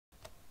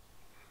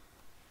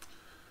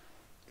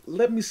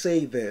Let me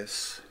say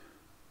this.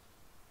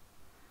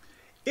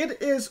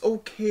 It is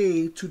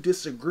okay to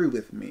disagree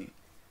with me.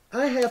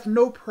 I have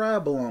no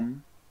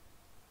problem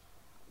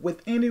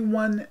with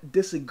anyone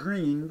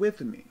disagreeing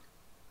with me.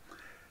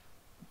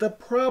 The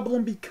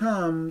problem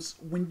becomes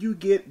when you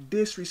get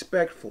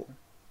disrespectful.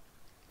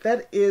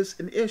 That is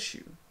an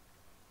issue.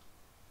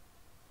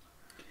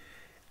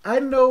 I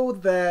know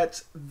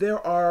that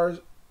there are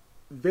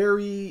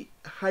very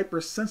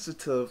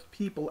hypersensitive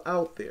people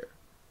out there.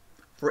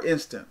 For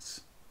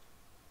instance,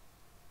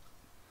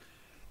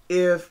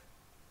 if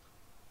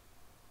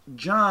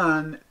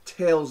John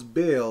tells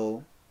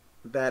Bill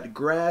that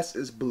grass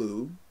is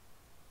blue,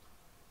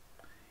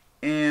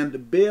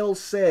 and Bill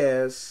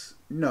says,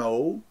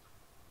 no,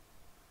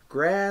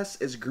 grass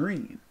is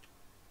green.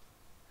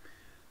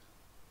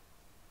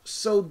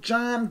 So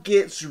John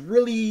gets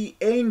really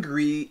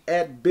angry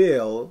at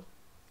Bill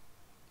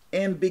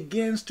and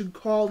begins to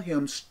call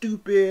him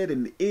stupid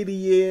and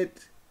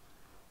idiot,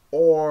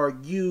 or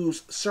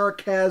use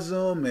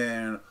sarcasm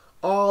and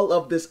all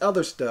of this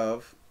other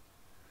stuff.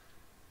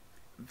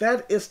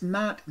 That is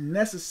not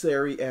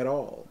necessary at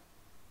all.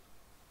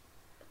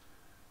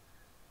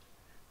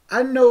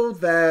 I know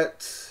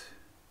that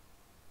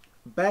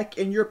back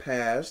in your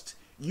past,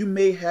 you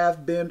may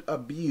have been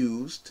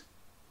abused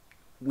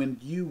when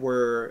you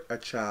were a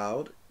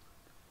child.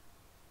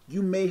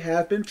 You may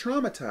have been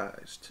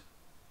traumatized.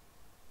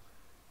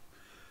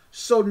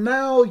 So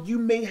now you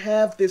may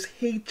have this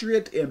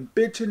hatred and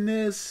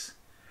bitterness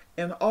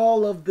and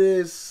all of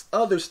this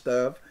other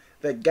stuff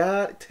that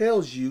God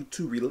tells you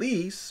to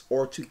release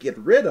or to get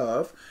rid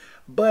of,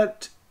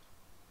 but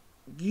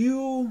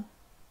you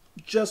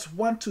just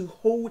want to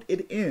hold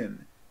it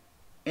in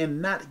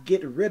and not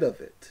get rid of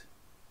it.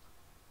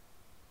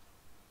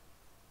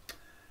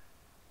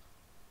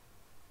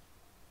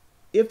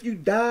 If you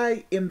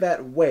die in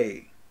that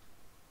way,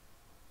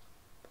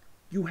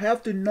 you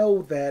have to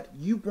know that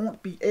you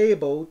won't be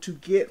able to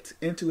get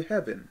into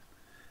heaven.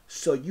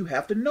 So you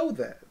have to know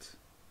that.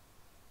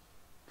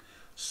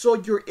 So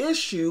your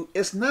issue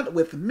is not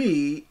with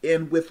me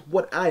and with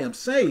what I am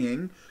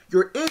saying.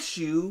 Your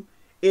issue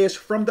is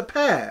from the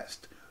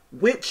past,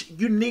 which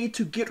you need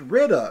to get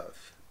rid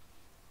of.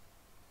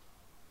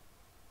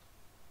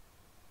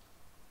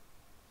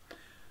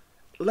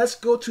 Let's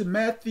go to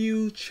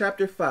Matthew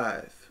chapter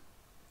 5,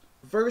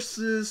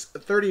 verses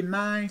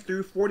 39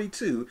 through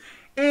 42.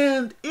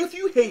 And if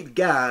you hate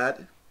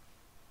God,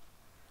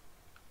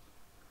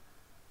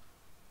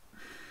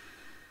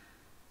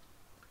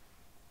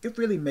 it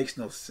really makes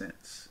no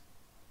sense.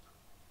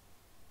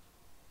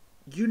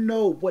 You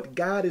know what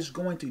God is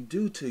going to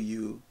do to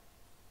you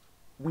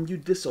when you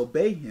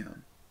disobey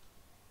Him.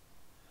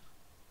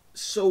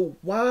 So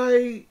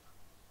why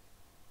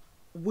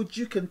would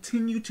you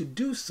continue to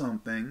do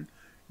something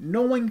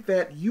knowing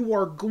that you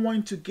are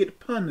going to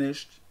get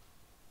punished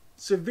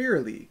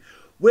severely?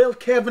 Well,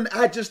 Kevin,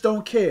 I just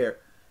don't care.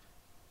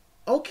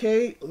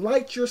 Okay,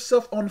 light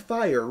yourself on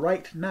fire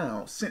right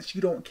now since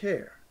you don't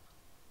care.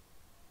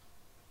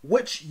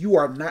 Which you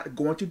are not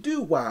going to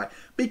do. Why?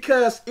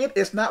 Because it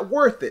is not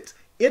worth it.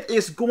 It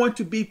is going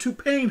to be too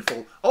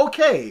painful.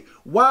 Okay,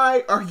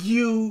 why are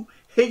you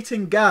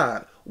hating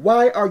God?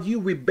 Why are you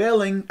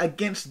rebelling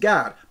against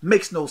God?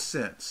 Makes no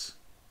sense.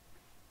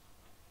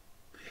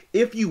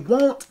 If you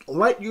won't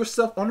light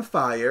yourself on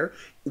fire,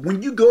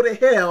 when you go to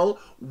hell,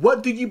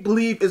 what do you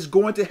believe is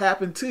going to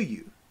happen to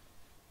you?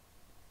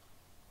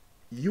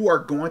 You are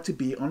going to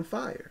be on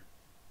fire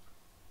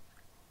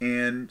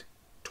and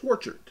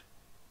tortured.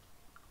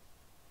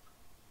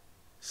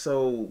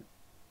 So,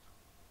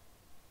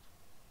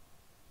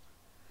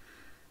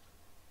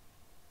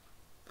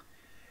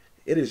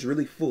 it is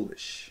really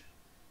foolish.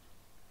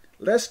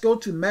 Let's go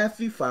to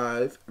Matthew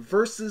 5,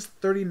 verses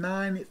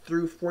 39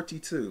 through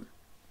 42.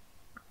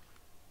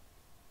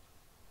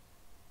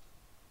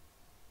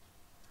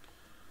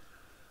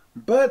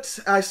 But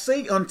I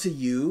say unto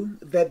you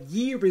that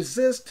ye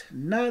resist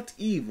not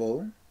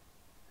evil,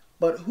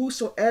 but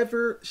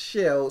whosoever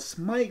shall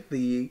smite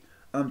thee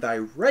on thy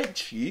right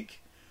cheek,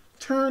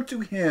 turn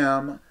to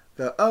him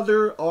the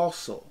other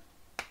also.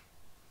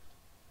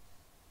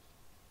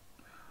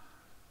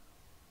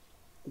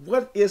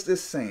 What is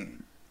this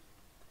saying?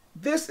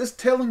 This is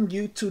telling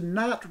you to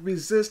not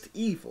resist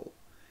evil.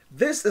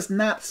 This is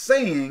not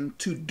saying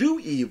to do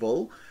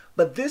evil,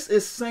 but this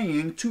is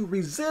saying to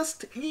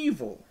resist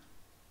evil.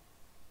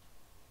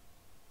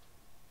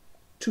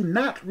 To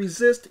not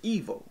resist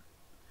evil.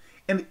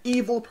 An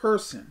evil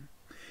person,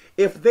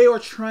 if they are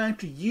trying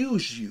to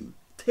use you,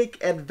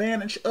 take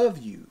advantage of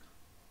you,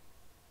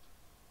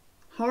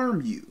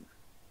 harm you,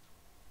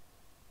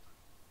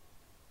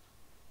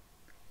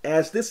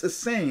 as this is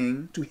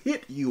saying to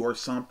hit you or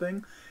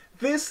something,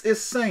 this is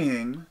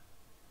saying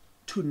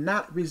to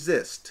not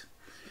resist.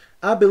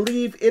 I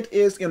believe it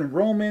is in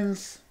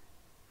Romans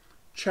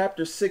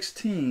chapter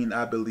 16,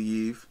 I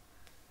believe.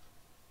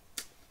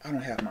 I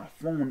don't have my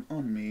phone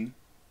on me.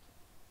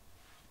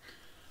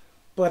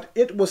 But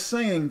it was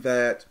saying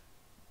that,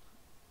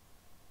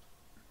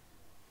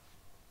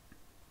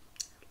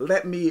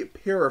 let me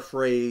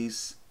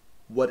paraphrase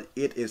what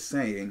it is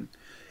saying.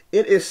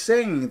 It is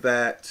saying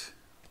that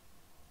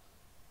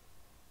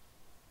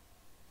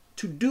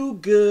to do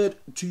good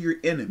to your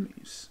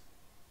enemies.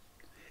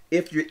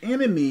 If your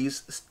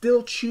enemies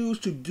still choose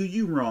to do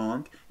you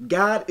wrong,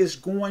 God is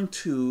going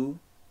to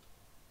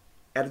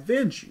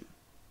avenge you.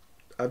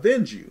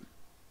 Avenge you.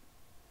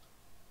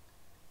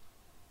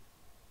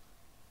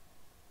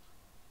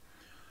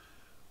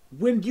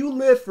 When you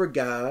live for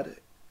God,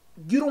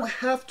 you don't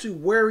have to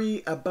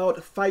worry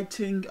about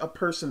fighting a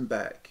person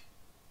back.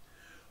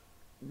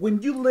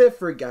 When you live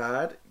for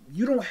God,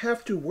 you don't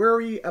have to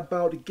worry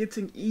about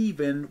getting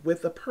even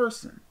with a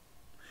person.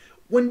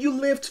 When you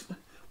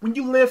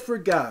live for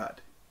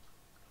God,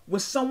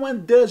 when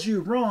someone does you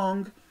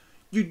wrong,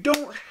 you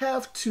don't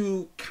have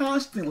to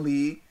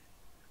constantly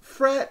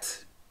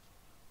fret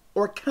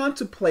or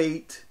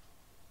contemplate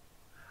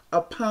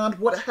upon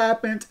what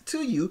happened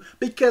to you,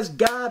 because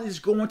God is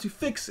going to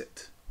fix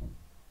it.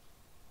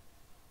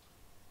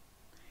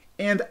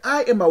 And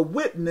I am a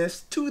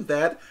witness to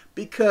that,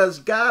 because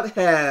God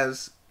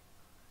has.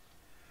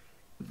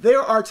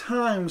 There are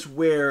times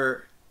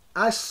where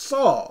I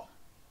saw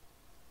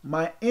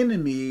my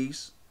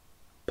enemies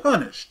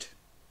punished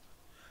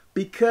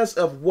because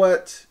of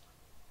what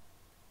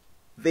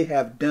they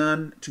have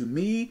done to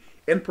me,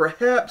 and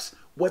perhaps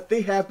what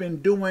they have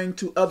been doing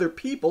to other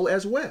people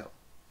as well.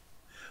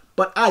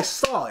 But I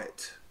saw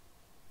it.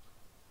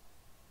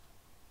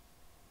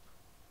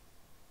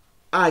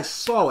 I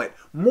saw it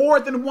more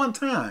than one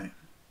time.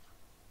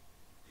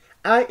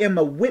 I am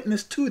a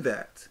witness to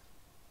that.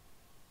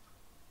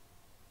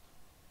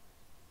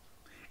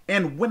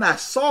 And when I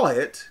saw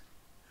it,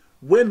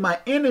 when my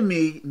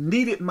enemy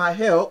needed my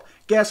help,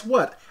 guess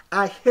what?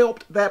 I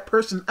helped that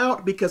person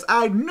out, because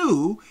I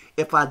knew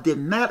if I did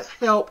not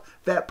help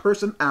that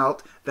person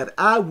out, that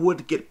I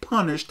would get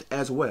punished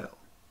as well.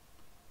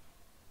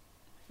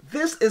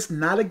 This is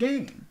not a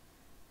game.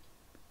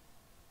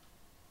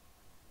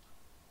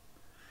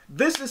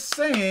 This is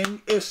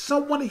saying if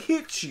someone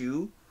hits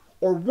you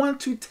or want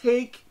to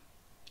take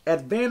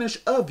advantage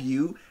of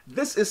you,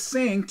 this is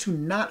saying to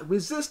not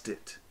resist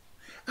it.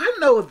 I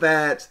know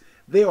that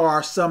there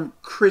are some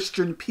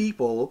Christian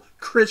people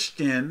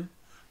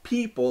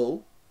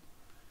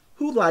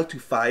who like to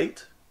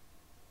fight.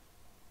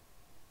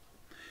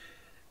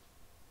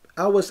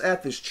 I was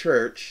at this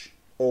church,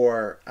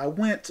 or I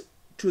went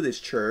to this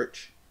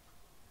church,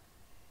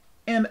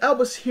 and I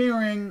was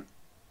hearing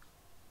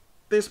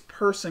this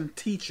person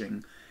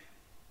teaching,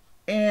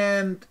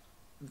 and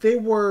they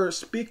were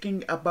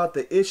speaking about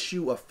the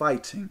issue of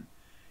fighting.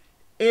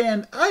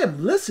 And I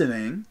am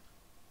listening,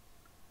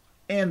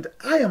 and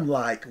I am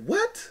like,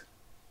 what?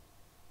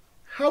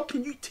 How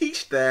can you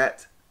teach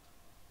that?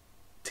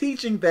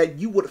 Teaching that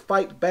you would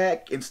fight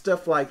back and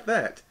stuff like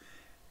that.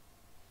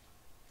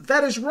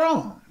 That is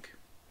wrong.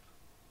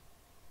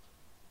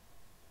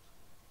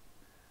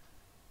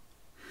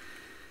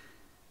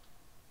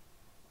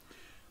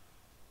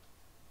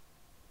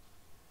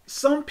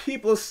 Some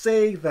people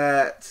say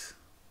that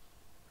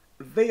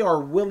they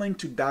are willing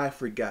to die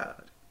for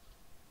God.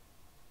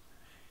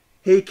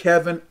 Hey,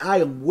 Kevin, I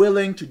am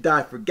willing to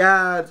die for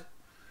God.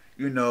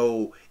 You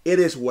know, it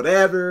is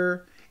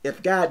whatever.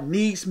 If God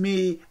needs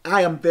me,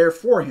 I am there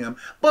for him.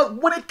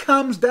 But when it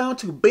comes down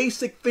to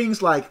basic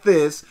things like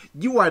this,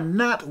 you are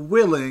not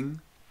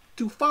willing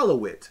to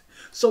follow it.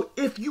 So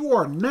if you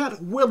are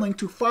not willing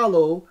to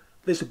follow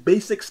this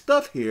basic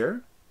stuff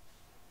here,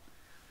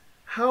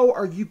 how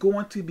are you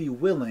going to be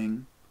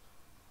willing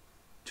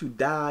to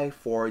die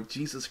for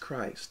Jesus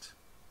Christ?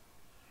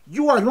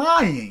 You are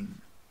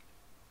lying.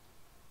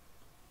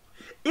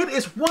 It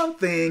is one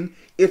thing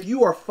if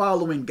you are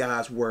following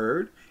God's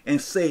word and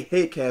say,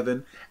 hey,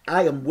 Kevin,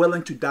 I am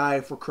willing to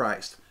die for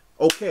Christ.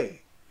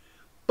 Okay.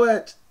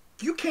 But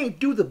you can't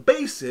do the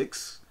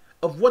basics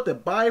of what the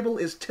Bible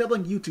is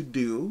telling you to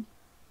do.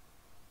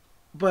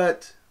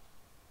 But,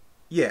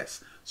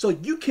 yes. So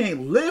you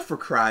can't live for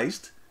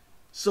Christ.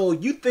 So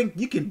you think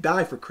you can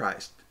die for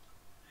Christ.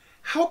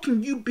 How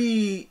can you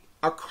be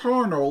a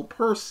carnal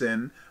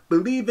person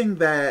believing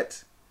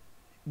that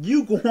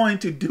you're going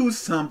to do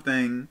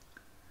something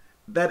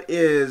that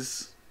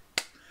is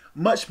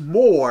much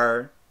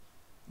more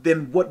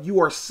than what you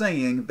are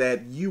saying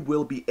that you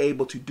will be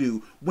able to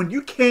do, when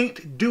you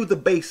can't do the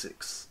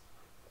basics?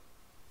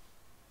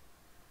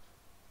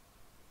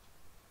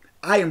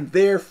 I am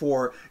there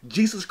for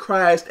Jesus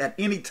Christ at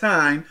any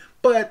time,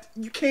 but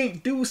you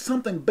can't do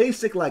something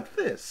basic like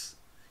this.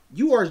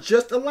 You are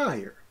just a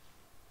liar.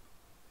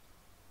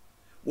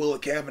 Well,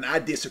 Kevin, I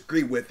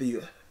disagree with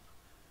you.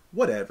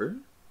 Whatever.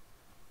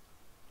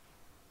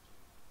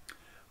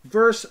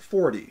 Verse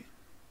 40.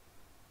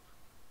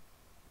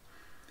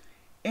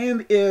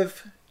 And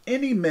if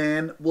any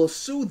man will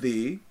sue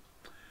thee,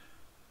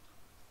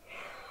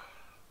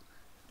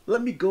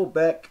 let me go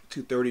back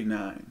to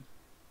 39.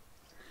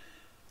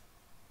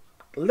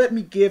 Let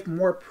me give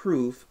more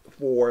proof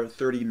for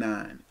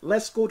 39.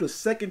 Let's go to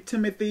 2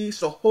 Timothy.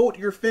 So hold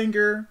your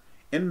finger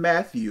in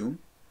Matthew.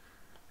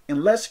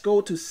 And let's go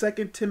to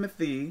 2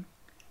 Timothy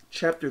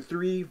chapter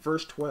 3,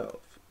 verse 12.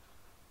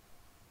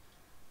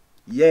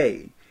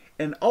 Yea,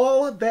 and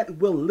all that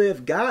will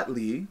live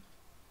godly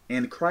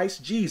in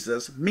Christ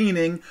Jesus,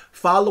 meaning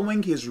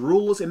following his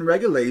rules and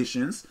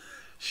regulations,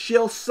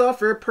 shall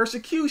suffer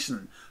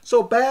persecution.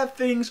 So bad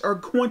things are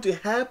going to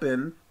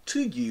happen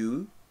to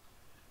you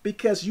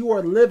because you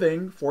are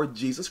living for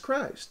Jesus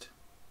Christ,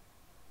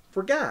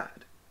 for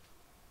God.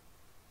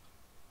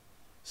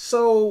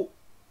 So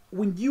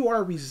when you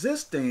are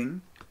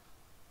resisting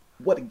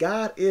what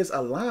God is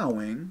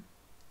allowing,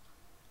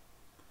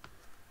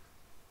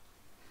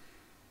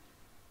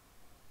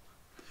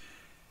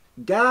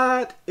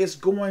 God is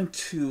going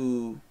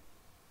to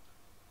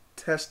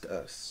test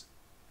us.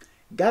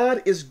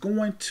 God is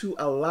going to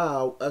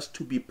allow us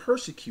to be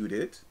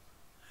persecuted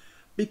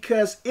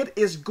because it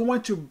is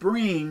going to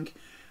bring,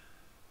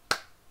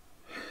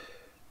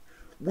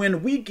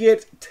 when we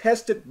get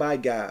tested by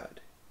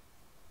God,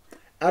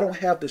 I don't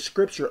have the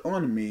scripture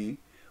on me,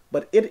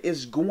 but it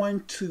is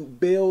going to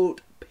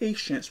build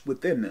patience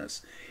within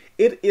us.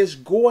 It is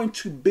going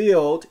to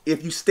build,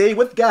 if you stay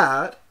with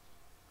God,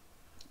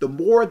 the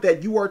more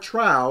that you are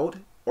tried,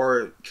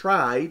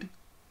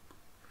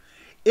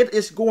 it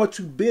is going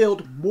to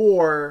build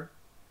more,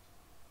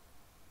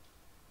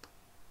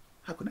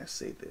 how can I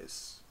say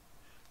this?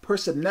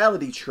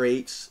 Personality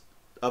traits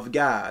of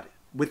God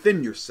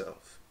within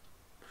yourself.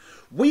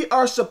 We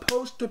are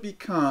supposed to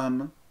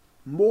become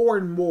more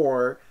and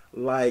more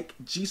like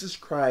Jesus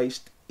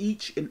Christ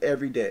each and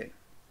every day.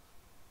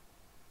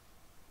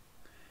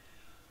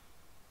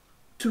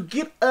 To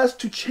get us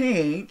to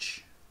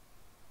change,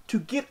 to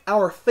get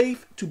our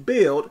faith to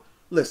build,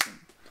 listen,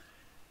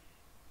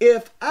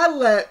 if I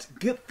let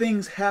good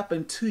things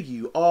happen to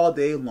you all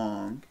day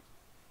long,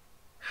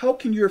 how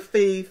can your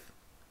faith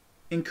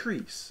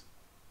increase?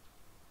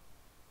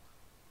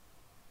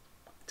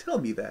 Tell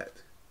me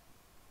that.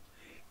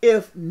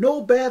 If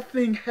no bad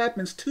thing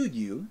happens to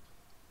you,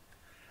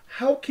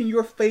 how can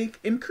your faith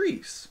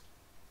increase?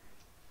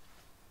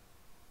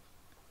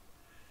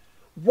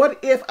 What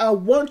if I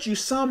want you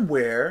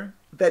somewhere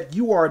that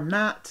you are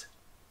not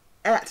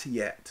at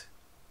yet?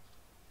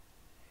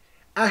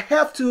 I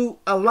have to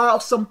allow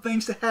some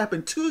things to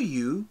happen to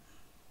you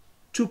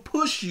to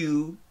push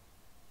you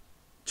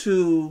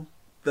to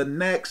the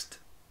next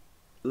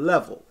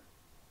level.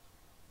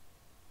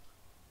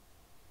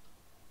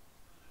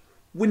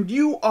 When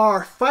you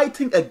are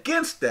fighting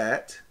against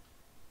that,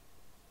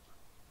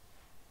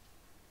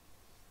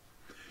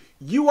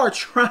 you are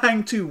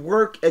trying to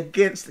work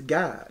against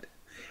God.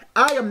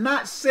 I am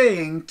not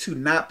saying to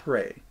not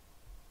pray.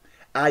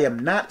 I am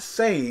not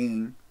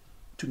saying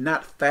to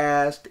not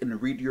fast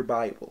and read your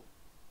Bible.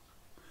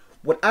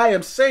 What I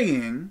am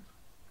saying,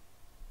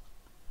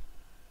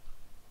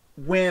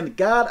 when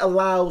God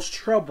allows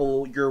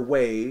trouble your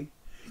way,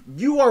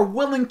 you are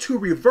willing to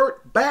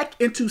revert back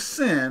into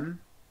sin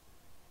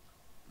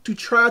to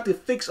try to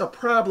fix a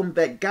problem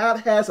that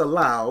God has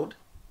allowed,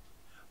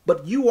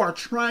 but you are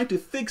trying to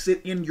fix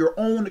it in your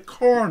own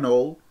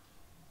carnal,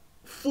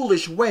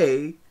 foolish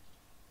way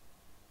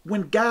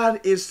when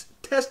God is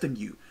testing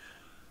you.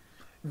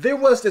 There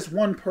was this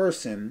one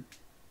person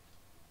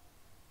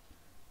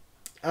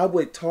I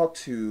would talk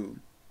to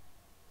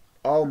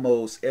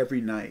almost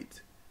every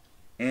night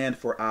and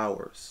for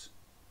hours.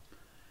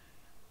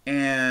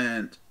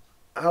 And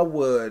I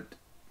would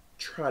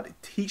try to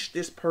teach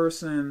this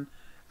person.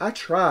 I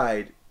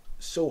tried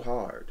so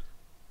hard.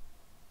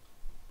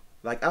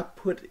 Like, I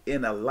put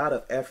in a lot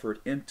of effort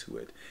into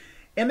it.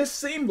 And it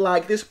seemed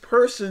like this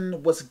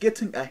person was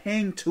getting a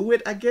hang to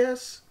it, I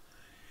guess.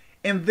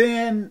 And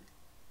then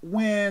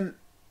when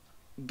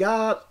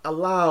God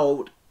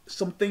allowed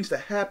some things to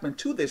happen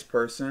to this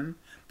person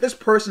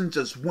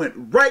just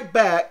went right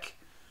back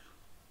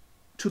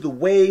to the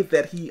way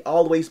that he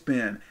always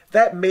been.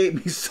 That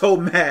made me so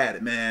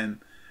mad,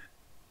 man.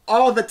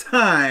 All the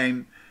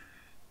time,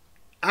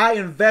 I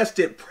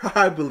invested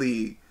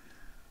probably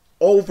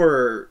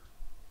over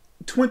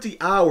 20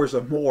 hours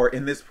or more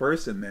in this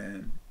person,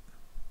 man.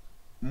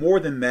 More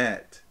than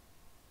that.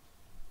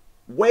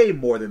 Way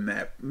more than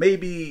that.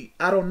 Maybe,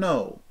 I don't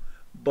know.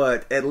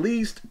 But at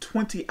least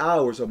 20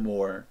 hours or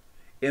more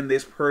in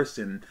this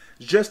person.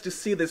 Just to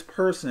see this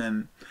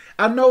person.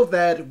 I know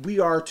that we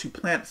are to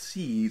plant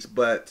seeds,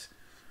 but...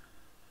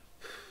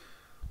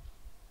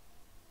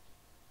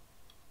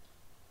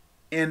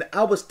 And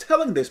I was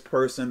telling this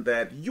person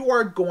that you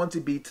are going to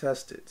be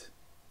tested.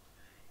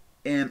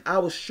 And I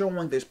was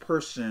showing this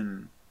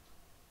person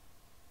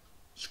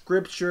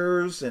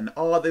scriptures and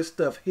all this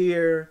stuff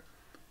here.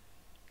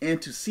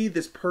 And to see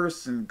this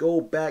person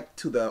go back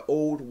to the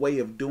old way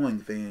of doing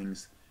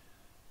things,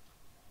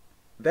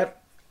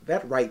 that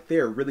right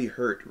there really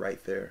hurt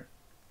right there.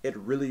 It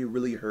really,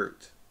 really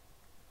hurt.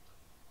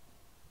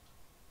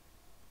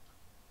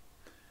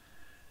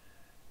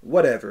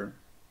 Whatever.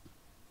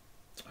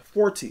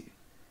 40.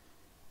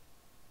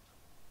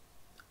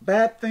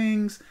 Bad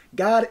things,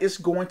 God is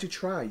going to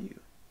try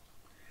you.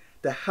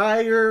 The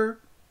higher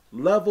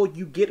level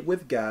you get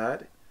with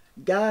God,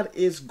 God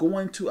is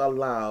going to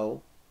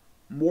allow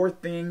more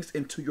things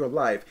into your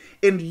life.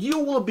 And you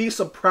will be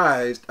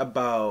surprised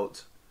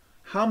about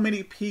how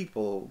many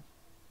people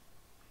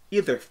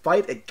either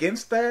fight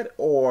against that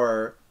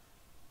or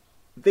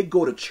they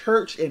go to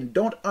church and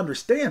don't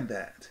understand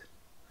that.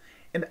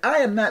 And I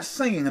am not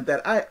saying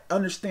that I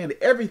understand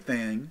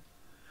everything,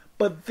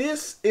 but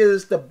this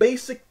is the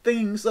basic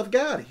things of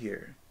God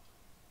here.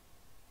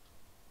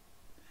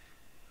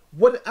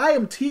 What I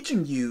am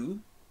teaching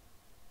you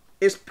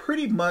is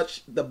pretty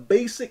much the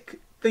basic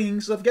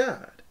things of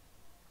God.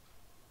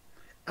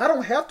 I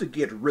don't have to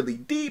get really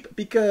deep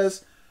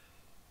because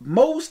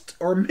most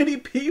or many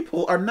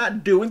people are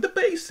not doing the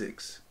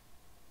basics.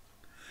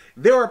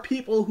 There are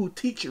people who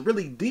teach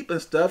really deep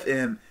and stuff,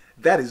 and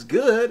that is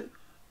good,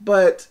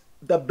 but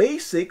the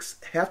basics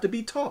have to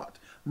be taught.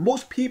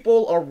 Most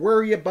people are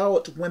worried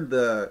about when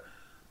the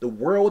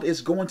world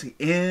is going to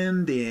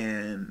end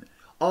and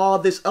all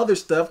this other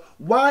stuff.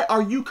 Why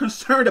are you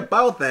concerned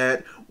about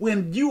that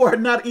when you are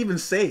not even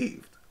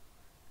saved?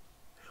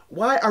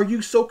 Why are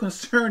you so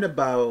concerned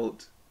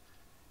about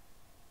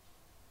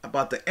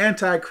the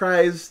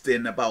Antichrist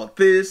and about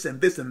this and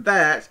this and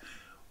that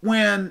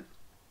when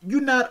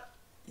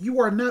you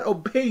are not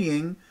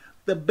obeying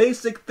the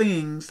basic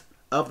things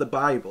of the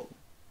Bible?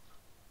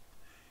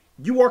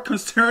 You are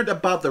concerned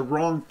about the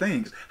wrong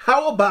things.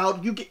 How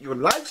about you get your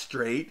life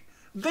straight,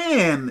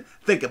 then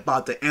think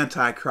about the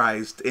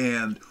Antichrist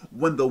and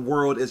when the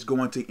world is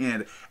going to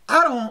end?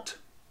 I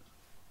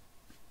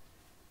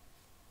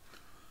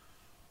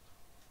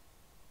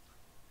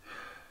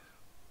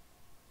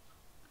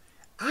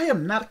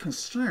am not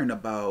concerned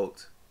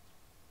about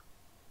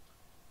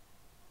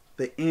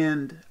the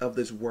end of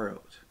this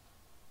world.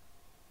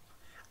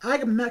 I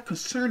am not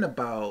concerned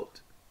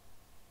about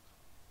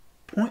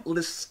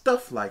pointless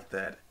stuff like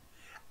that.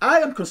 I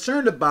am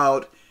concerned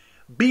about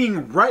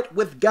being right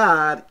with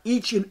God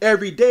each and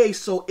every day,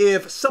 so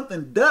if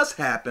something does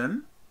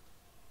happen,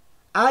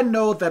 I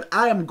know that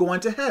I am going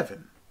to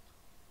heaven.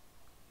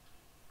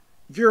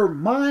 Your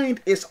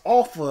mind is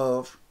off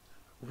of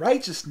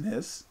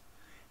righteousness,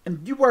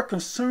 and you are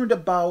concerned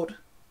about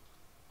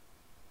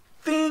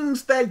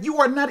things that you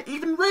are not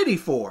even ready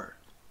for.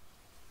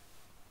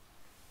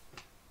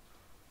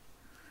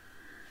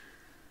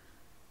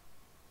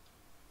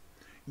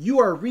 You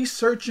are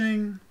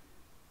researching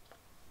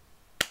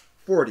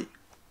 40.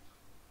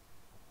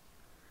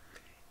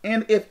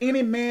 And if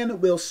any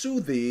man will sue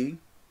thee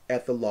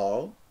at the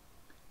law,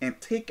 and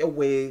take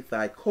away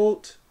thy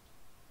coat,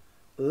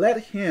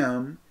 let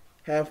him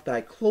have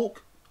thy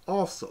cloak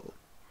also.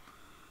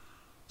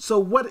 So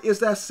what is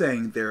that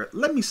saying there?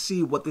 Let me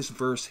see what this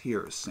verse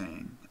here is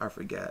saying. I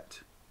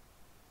forget.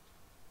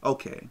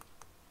 Okay.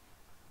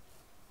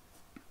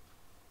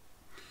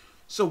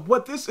 So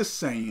what this is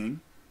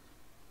saying,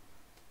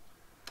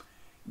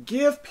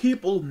 give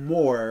people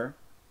more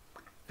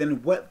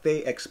than what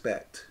they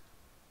expect,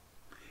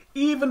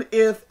 even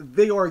if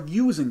they are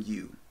using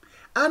you.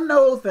 I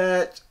know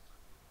that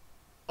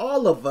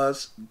all of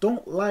us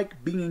don't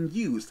like being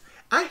used.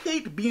 I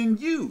hate being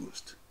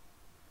used.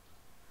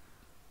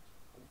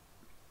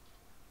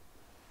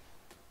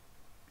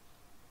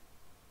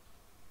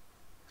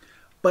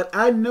 But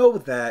I know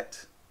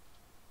that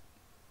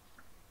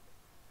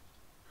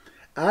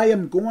I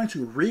am going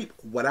to reap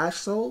what I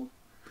sow,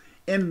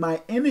 and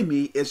my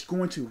enemy is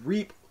going to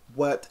reap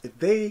what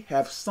they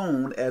have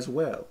sown as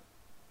well.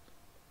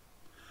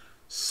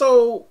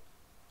 So,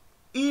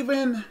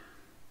 even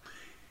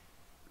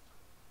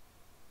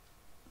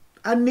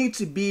I need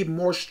to be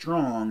more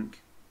strong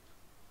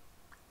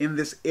in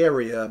this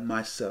area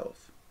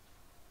myself.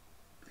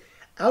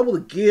 I will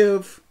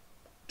give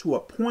to a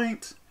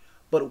point,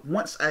 but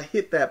once I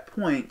hit that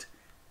point,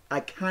 I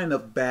kind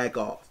of back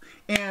off.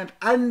 And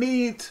I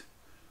need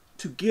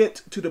to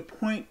get to the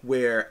point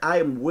where I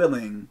am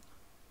willing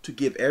to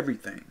give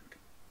everything.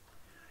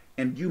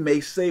 And you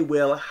may say,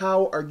 well,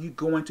 how are you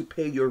going to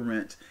pay your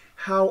rent?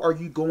 How are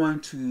you going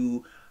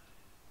to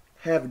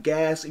have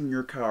gas in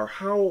your car?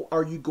 How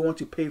are you going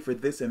to pay for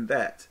this and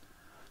that?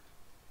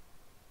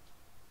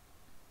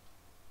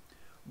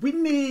 We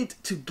need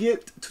to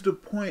get to the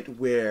point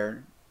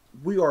where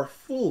we are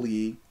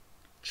fully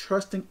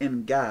trusting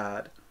in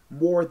God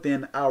more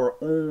than our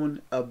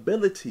own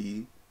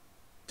ability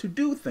to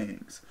do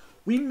things.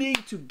 We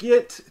need to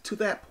get to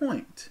that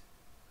point.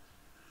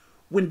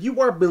 When you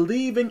are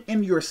believing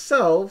in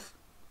yourself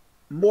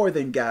more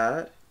than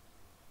God,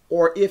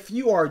 or if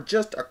you are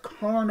just a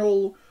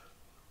carnal,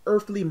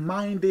 earthly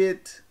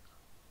minded,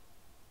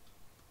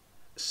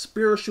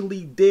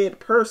 spiritually dead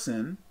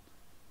person,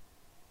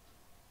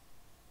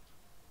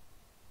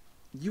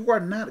 you are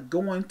not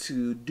going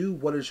to do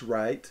what is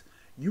right.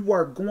 You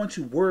are going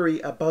to worry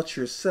about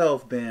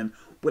yourself than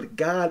what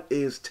God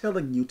is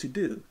telling you to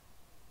do.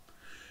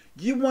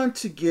 You want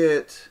to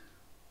get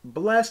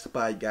blessed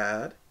by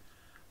God,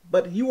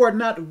 but you are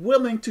not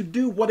willing to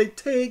do what it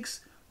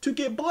takes to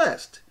get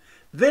blessed.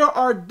 There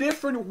are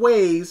different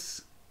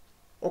ways,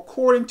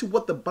 according to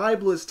what the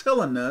Bible is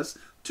telling us,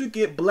 to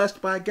get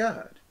blessed by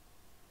God.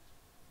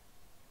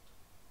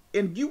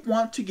 and you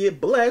want to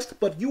get blessed,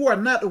 but you are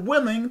not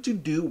willing to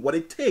do what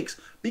it takes.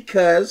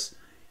 Because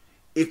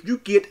if you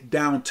get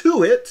down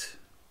to it,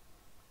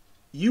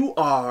 you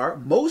are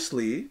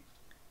mostly,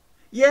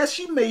 yes,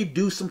 you may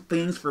do some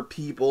things for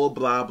people,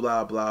 blah,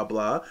 blah, blah,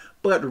 blah,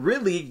 but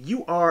really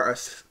you are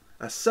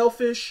a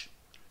selfish,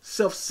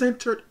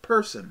 self-centered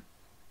person.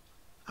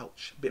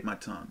 Ouch, bit my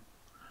tongue.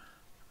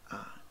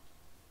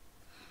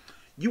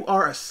 You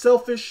are a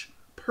selfish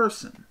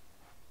person.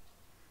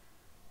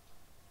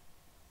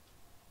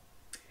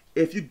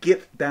 If you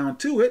get down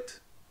to it,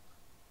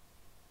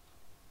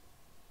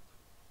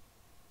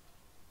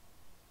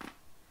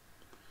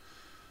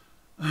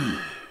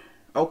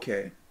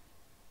 okay.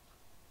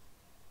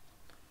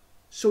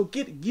 So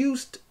get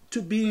used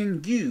to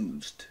being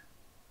used.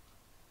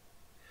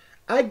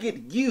 I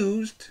get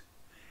used,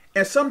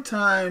 and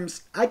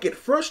sometimes I get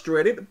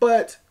frustrated,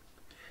 but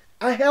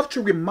I have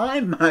to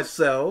remind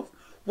myself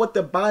what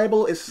the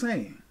Bible is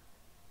saying.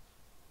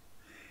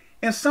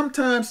 And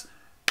sometimes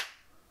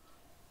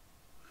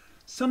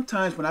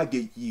when I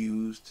get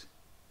used,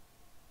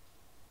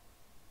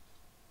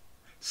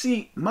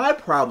 see, my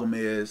problem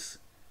is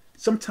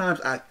sometimes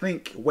I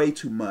think way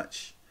too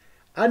much.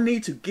 I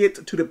need to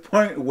get to the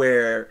point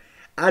where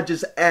I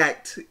just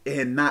act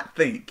and not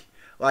think.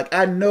 Like,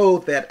 I know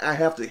that I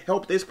have to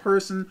help this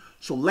person,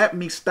 so let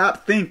me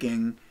stop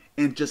thinking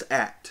and just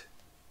act.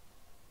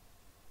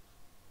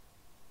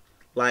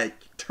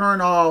 Like, turn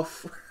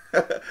off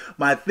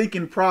my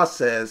thinking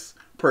process,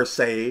 per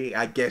se,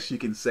 I guess you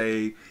can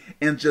say,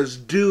 and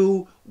just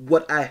do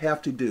what I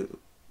have to do.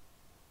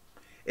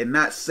 And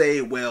not say,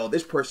 well,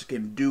 this person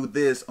can do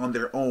this on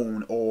their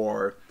own,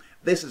 or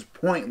this is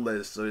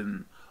pointless,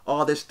 and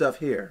all this stuff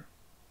here.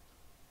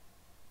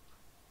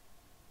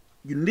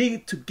 You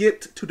need to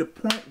get to the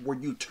point where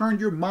you turn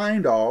your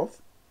mind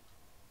off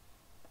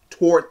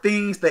toward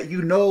things that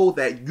you know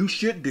that you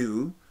should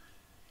do,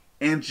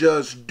 and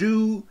just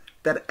do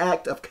that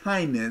act of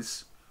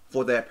kindness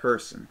for that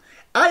person.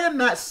 I am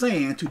not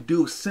saying to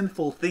do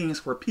sinful things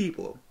for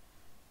people.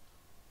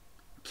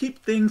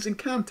 Keep things in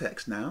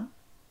context now.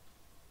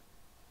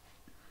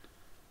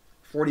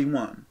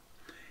 41.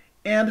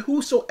 And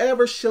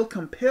whosoever shall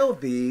compel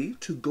thee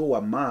to go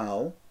a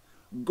mile,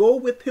 go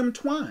with him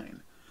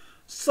twine.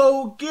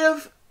 So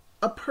give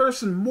a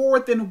person more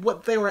than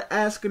what they were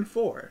asking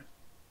for.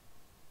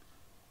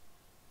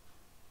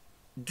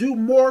 Do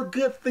more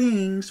good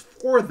things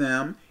for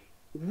them,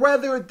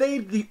 whether they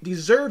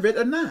deserve it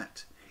or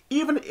not.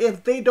 Even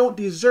if they don't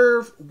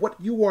deserve what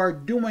you are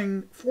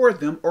doing for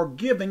them or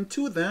giving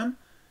to them,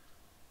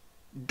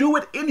 do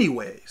it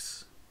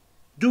anyways.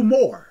 Do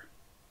more.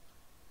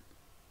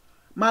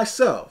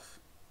 Myself,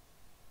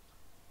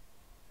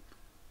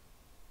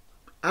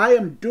 I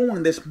am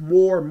doing this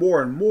more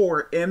and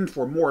more and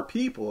for more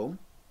people.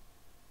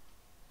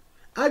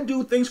 I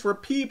do things for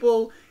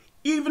people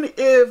even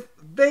if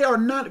they are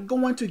not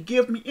going to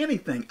give me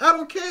anything. I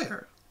don't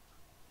care.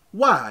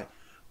 Why?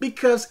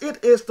 Because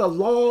it is the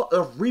law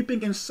of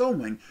reaping and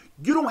sowing.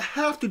 You don't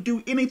have to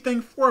do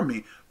anything for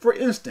me. For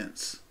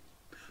instance,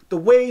 the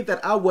way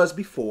that I was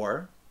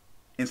before,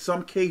 in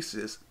some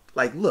cases,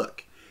 like,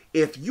 look,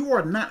 if you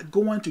are not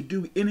going to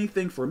do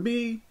anything for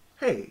me,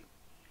 hey,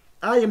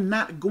 I am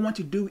not going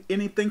to do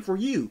anything for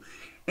you.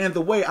 And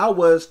the way I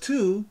was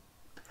too,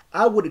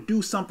 I would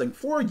do something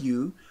for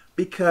you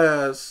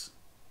because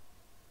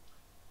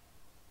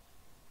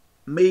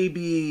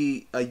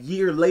maybe a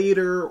year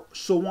later,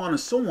 so on and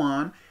so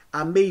on,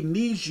 I may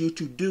need you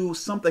to do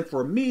something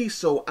for me,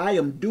 so I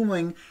am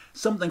doing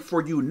something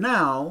for you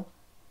now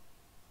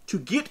to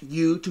get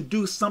you to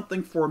do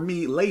something for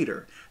me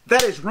later.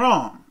 That is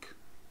wrong.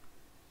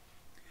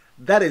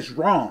 That is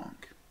wrong.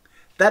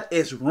 That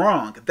is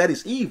wrong. That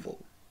is evil.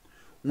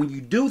 When you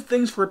do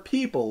things for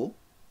people,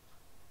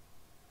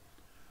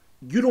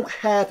 you don't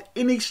have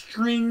any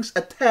strings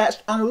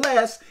attached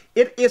unless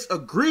it is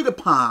agreed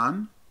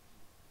upon.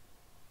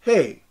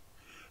 Hey,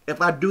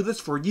 if I do this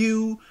for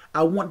you,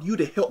 I want you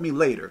to help me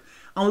later.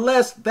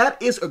 Unless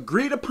that is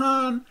agreed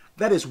upon,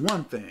 that is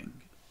one thing.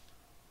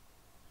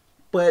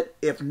 But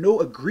if no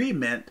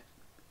agreement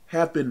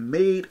have been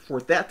made for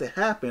that to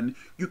happen,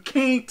 you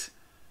can't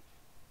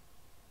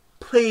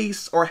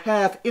place or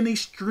have any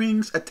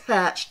strings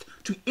attached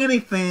to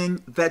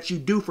anything that you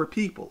do for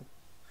people.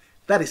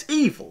 That is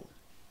evil.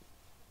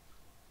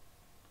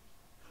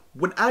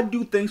 When I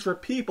do things for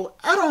people,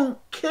 I don't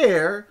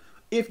care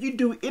if you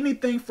do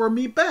anything for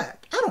me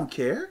back. I don't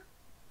care.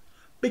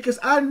 Because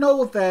I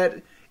know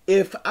that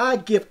if I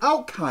give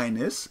out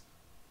kindness,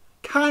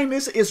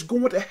 kindness is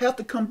going to have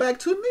to come back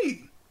to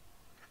me.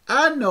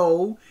 I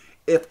know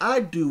if I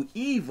do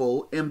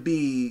evil and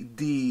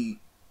be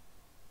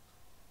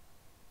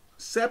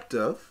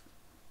deceptive,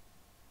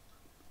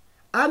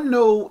 I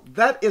know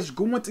that is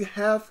going to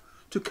have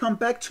to come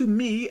back to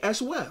me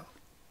as well.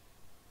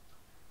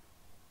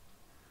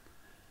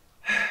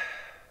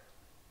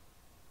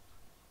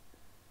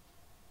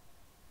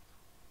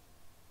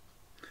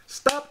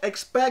 Stop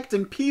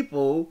expecting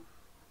people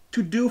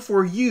to do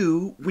for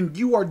you when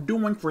you are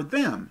doing for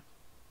them.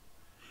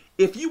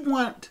 If you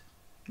want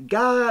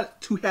God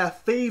to have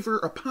favor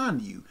upon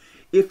you,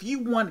 if you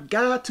want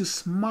God to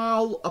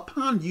smile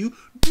upon you,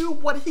 do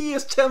what he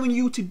is telling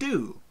you to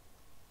do.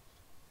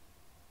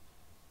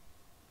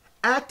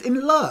 Act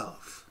in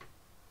love.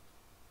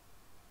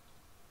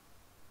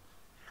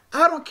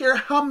 I don't care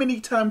how many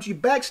times you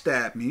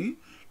backstab me.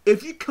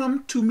 If you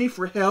come to me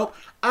for help,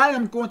 I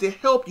am going to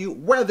help you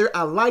whether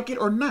I like it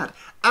or not.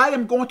 I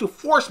am going to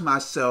force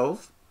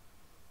myself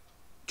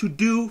to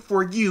do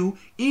for you,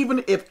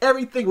 even if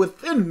everything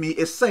within me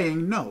is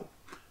saying no.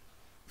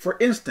 For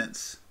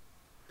instance,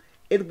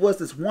 it was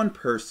this one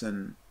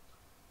person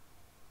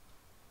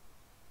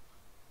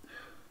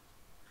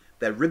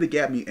that really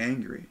got me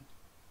angry.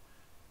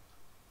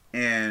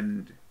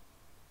 And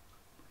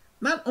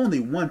not only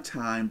one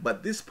time,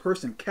 but this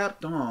person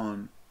kept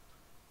on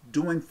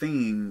doing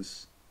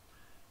things.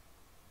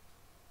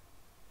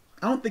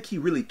 I don't think he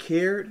really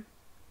cared,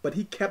 but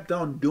he kept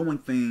on doing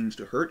things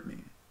to hurt me.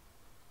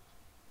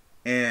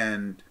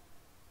 And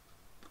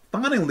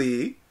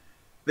finally,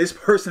 this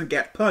person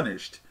got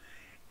punished.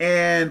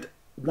 And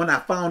when I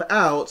found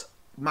out,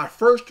 my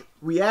first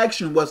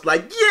reaction was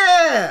like,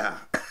 yeah!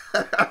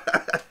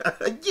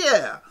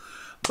 Yeah!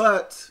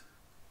 But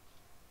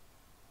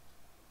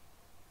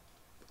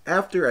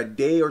after a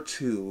day or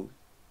two,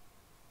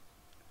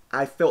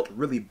 I felt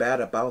really bad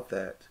about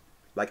that.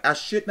 Like, I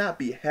should not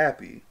be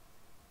happy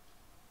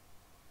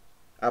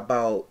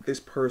about this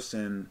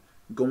person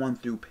going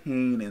through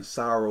pain and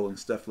sorrow and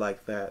stuff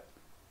like that.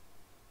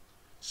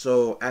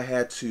 So I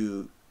had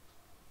to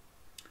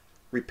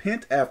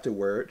repent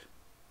afterward.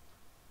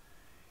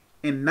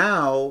 And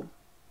now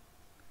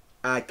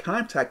I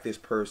contact this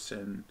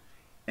person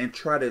and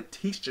try to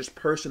teach this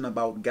person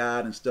about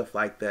God and stuff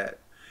like that.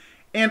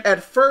 And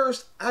at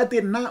first, I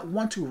did not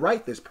want to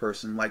write this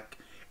person. Like,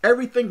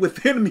 everything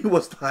within me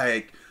was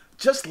like,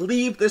 just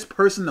leave this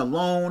person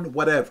alone,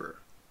 whatever.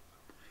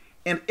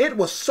 And it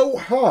was so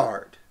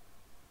hard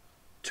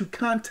to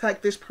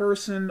contact this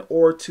person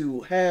or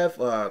to have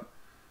a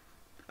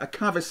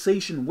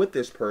conversation with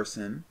this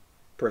person,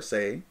 per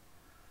se.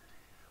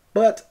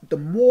 But the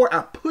more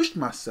I pushed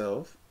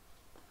myself,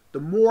 the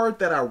more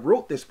that I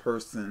wrote this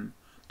person,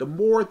 the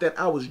more that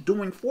I was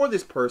doing for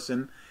this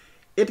person,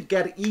 it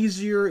got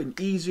easier and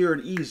easier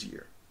and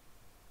easier.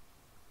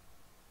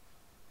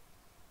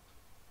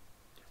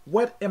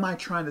 What am I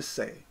trying to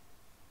say?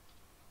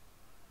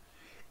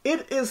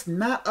 It is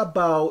not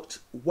about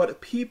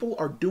what people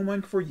are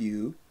doing for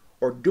you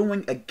or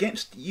doing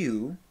against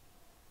you,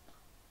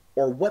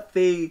 or what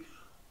the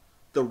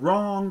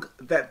wrong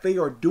that they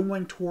are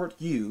doing toward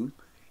you.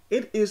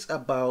 It is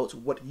about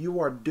what you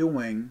are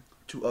doing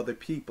to other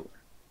people.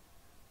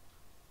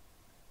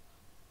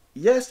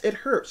 Yes, it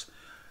hurts.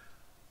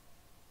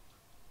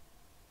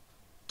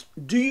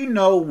 Do you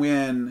know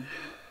when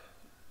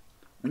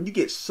you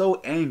get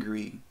so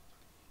angry,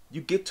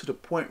 you get to the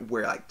point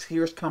where like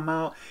tears come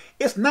out?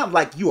 It's not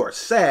like you are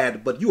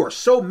sad, but you are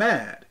so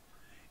mad.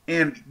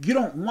 And you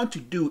don't want to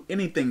do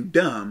anything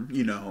dumb,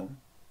 you know.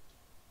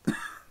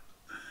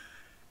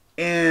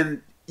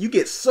 And you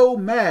get so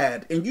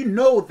mad, and you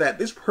know that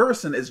this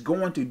person is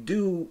going to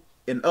do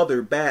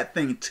another bad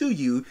thing to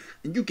you,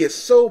 and you get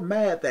so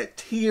mad that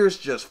tears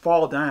just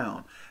fall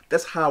down.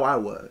 That's how I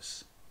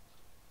was.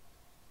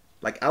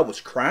 Like, I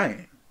was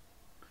crying,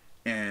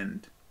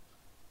 and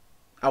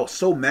I was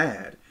so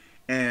mad,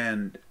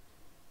 and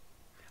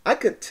I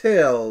could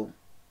tell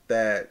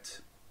that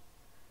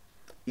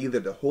either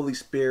the Holy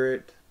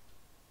Spirit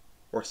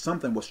or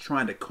something was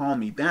trying to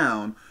calm me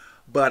down,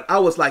 but I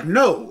was like,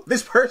 no,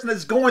 this person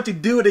is going to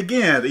do it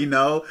again, you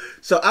know?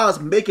 So I was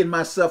making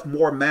myself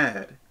more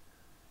mad.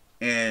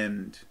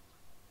 And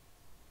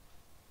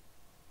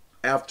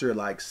after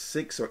like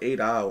 6 or 8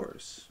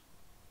 hours,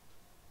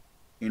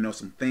 you know,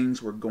 some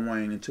things were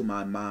going into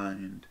my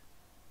mind.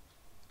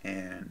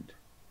 And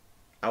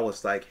I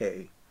was like,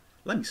 hey,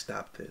 let me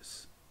stop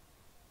this.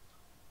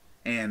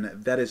 And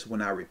that is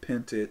when I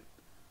repented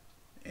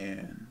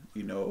and,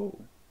 you know,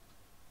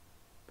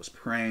 was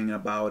praying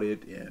about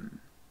it and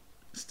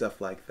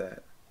stuff like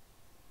that.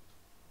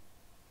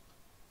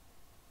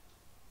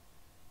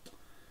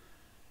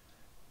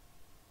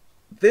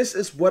 This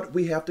is what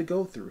we have to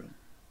go through.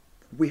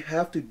 We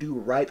have to do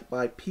right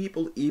by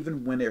people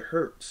even when it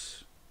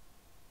hurts.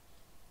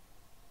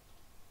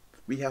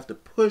 We have to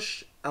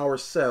push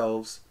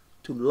ourselves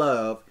to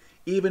love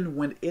even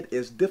when it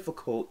is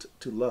difficult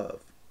to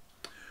love.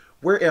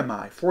 Where am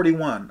I?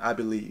 41, I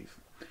believe.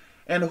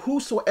 And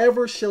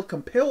whosoever shall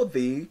compel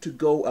thee to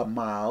go a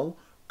mile,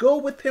 go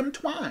with him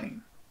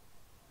twine.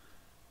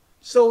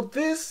 So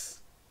this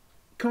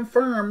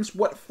confirms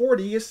what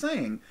 40 is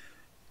saying.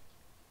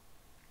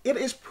 It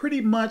is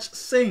pretty much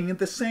saying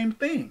the same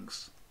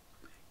things.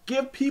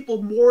 Give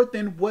people more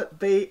than what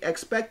they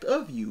expect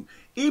of you,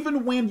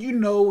 even when you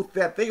know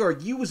that they are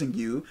using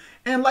you.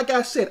 And like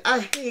I said,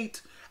 I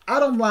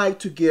don't like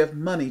to give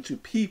money to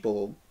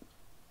people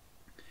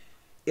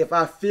if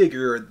I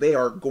figure they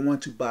are going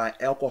to buy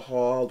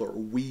alcohol or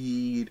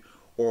weed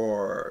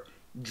or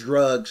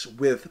drugs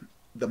with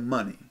the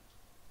money.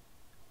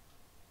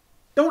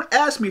 Don't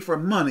ask me for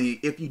money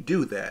if you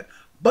do that.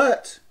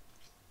 But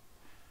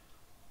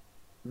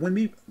when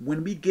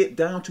we get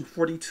down to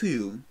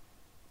 42,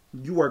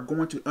 you are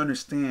going to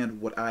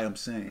understand what I am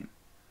saying.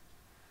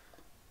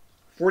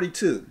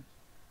 42.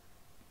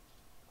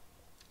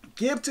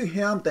 Give to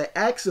him that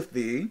asketh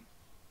thee,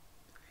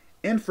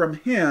 and from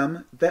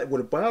him that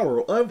would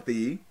borrow of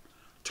thee,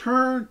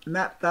 turn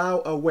not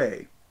thou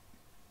away.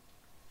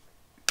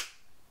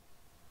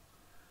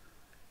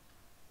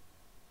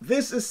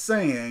 This is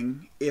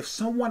saying, if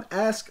someone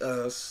asks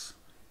us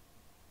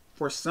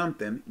for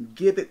something,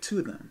 give it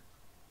to them.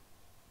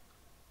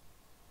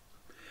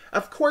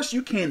 Of course,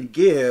 you can't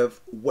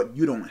give what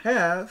you don't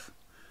have.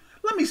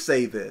 Let me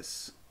say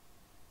this.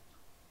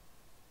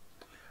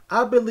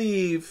 I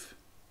believe,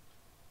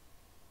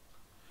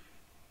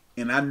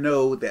 and I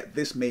know that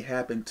this may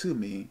happen to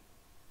me.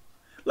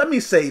 Let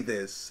me say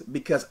this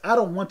because I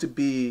don't want to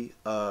be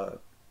a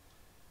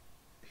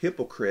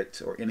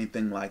hypocrite or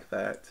anything like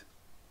that.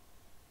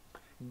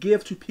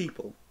 Give to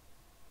people.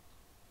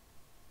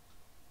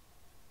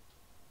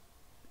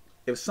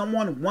 If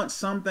someone wants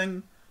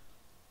something,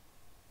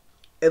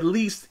 at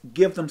least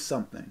give them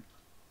something.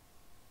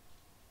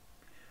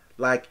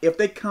 Like if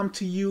they come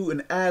to you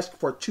and ask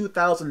for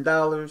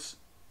 $2,000,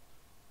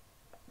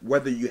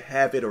 whether you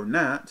have it or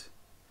not,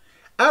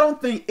 I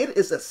don't think it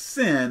is a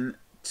sin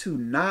to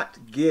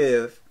not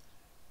give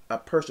a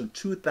person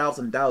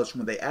 $2,000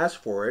 when they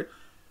ask for it.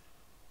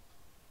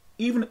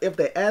 Even if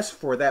they ask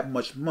for that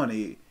much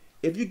money,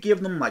 if you give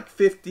them like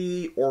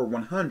 50 or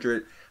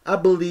 100, I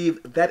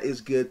believe that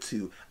is good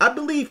too. I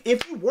believe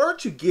if you were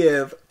to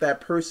give that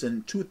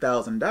person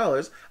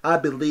 $2,000, I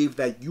believe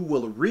that you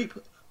will reap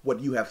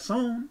what you have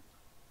sown.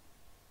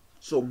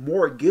 So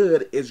more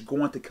good is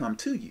going to come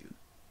to you.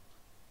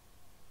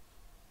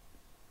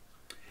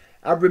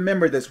 I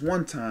remember this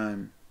one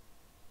time.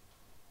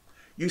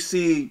 You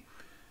see,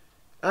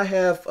 I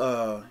have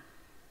a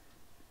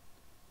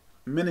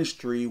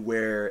ministry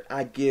where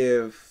I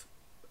give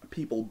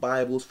people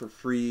Bibles for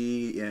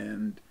free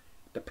and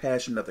the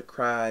Passion of the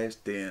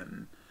Christ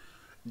and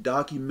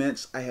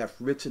documents I have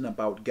written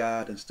about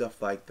God and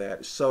stuff like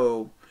that.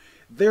 So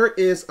there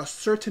is a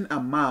certain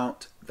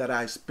amount that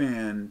I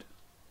spend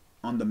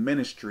on the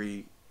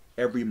ministry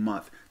every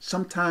month.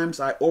 Sometimes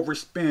I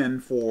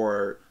overspend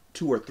for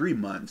 2 or 3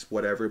 months,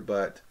 whatever,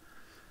 but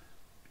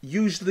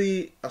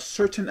usually a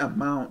certain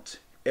amount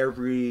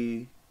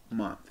every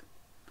month.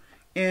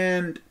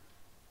 And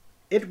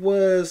it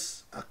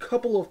was a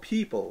couple of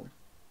people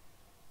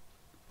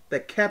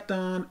that kept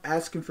on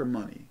asking for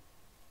money.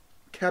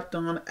 Kept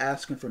on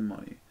asking for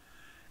money.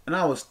 And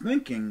I was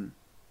thinking,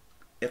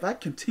 if I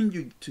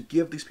continue to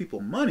give these people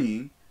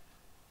money,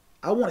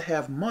 I won't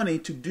have money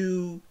to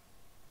do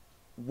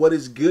what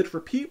is good for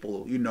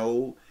people, you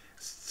know,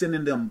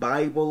 sending them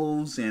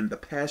Bibles and the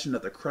Passion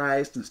of the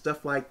Christ and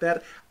stuff like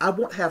that. I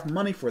won't have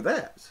money for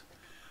that.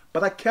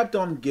 But I kept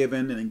on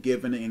giving and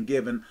giving and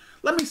giving.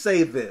 Let me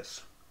say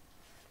this.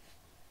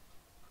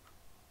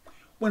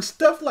 When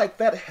stuff like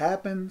that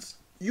happens,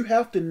 you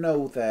have to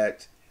know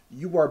that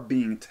you are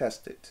being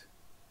tested.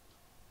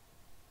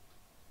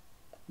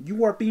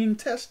 You are being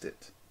tested.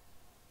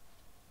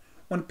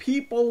 When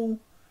people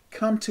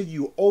come to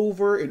you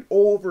over and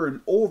over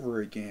and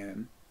over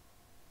again,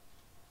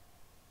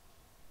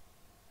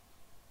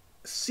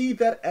 see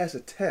that as a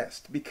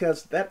test,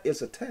 because that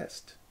is a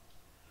test.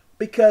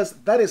 Because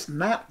that is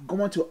not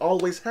going to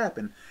always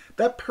happen.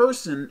 That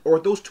person or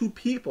those two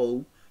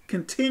people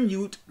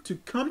continued to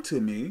come to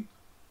me,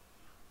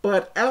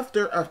 but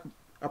after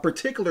a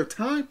particular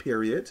time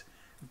period,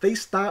 they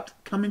stopped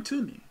coming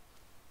to me.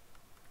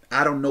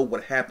 I don't know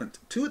what happened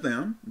to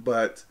them,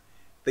 but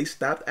they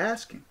stopped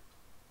asking.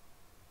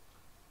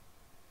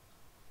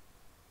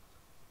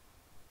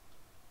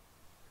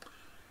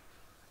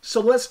 So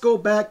let's go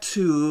back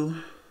to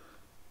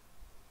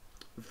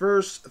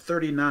verse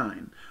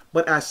 39.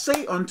 But I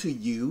say unto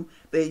you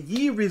that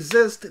ye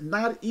resist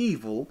not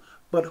evil,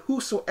 but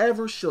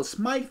whosoever shall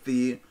smite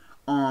thee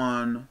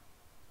on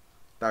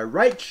thy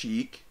right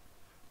cheek,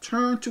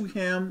 turn to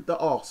him the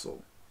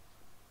also.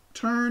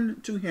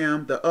 Turn to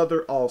him the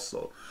other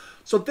also.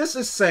 So this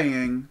is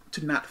saying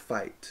to not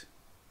fight.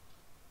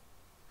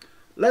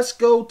 Let's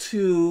go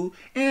to,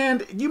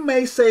 and you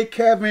may say,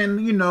 Kevin,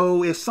 you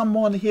know, if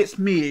someone hits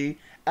me,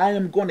 I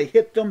am going to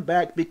hit them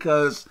back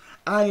because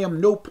I am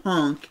no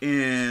punk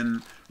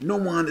and no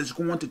one is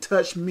going to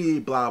touch me,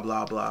 blah,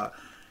 blah, blah.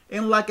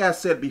 And like I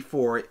said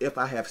before, if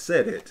I have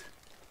said it,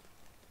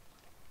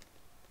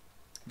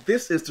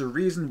 this is the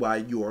reason why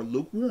you are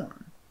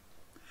lukewarm.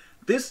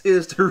 This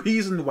is the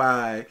reason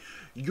why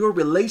your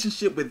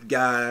relationship with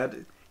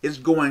God is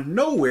going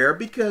nowhere,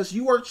 because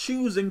you are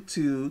choosing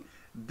to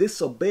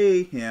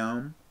disobey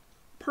Him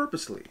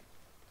purposely,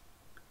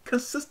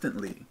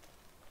 consistently,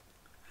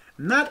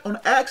 not on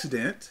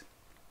accident.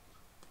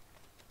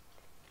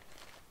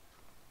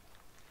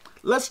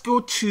 Let's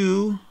go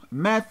to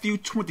Matthew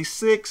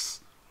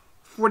 26,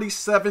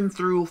 47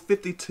 through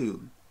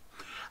 52.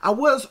 I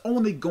was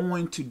only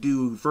going to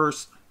do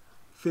verse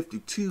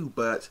 52,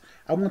 but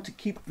I want to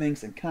keep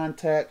things in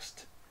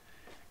context.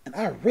 And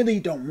I really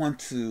don't want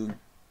to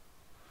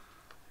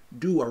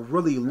do a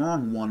really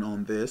long one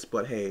on this,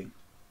 but hey.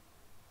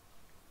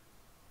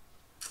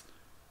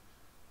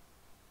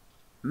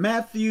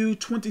 Matthew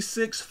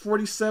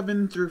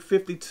 26:47 through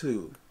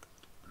 52.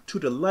 To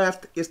the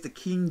left is the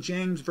King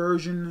James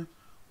Version.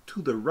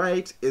 To the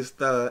right is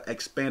the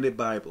Expanded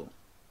Bible.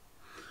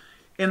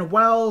 And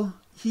while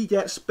he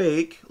yet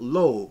spake,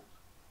 lo,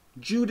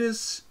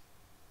 Judas,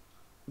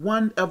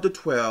 one of the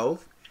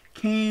 12,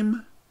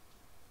 came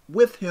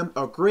with him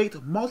a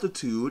great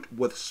multitude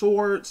with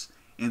swords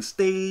and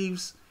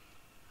staves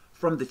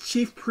from the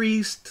chief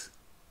priests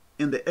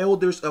and the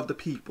elders of the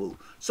people.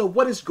 So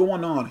what is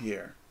going on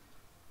here?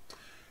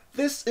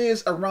 This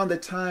is around the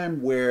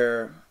time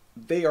where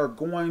they are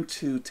going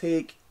to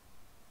take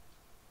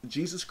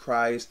Jesus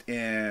Christ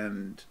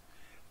and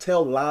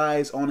tell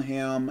lies on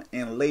him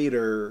and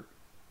later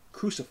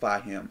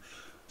crucify him.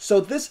 So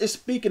this is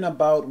speaking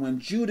about when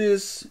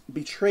Judas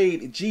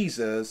betrayed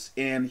Jesus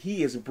and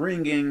he is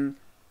bringing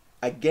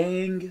a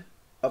gang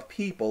of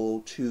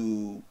people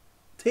to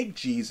take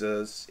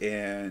Jesus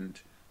and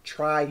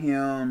try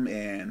him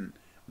and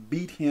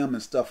beat him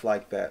and stuff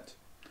like that.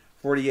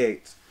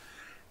 48.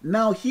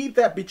 Now he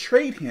that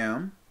betrayed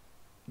him,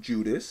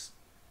 Judas,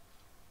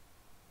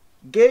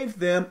 gave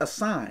them a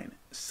sign,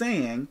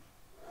 saying,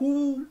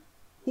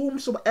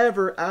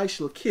 whomsoever I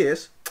shall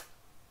kiss,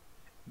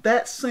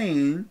 that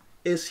same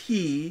is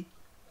he,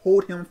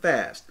 hold him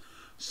fast.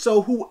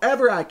 So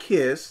whoever I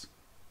kiss,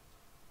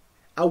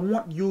 I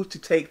want you to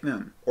take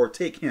them, or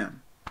take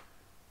him.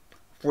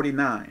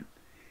 49.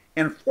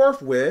 And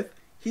forthwith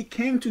he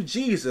came to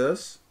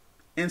Jesus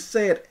and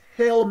said,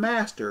 Hail,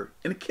 Master,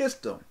 and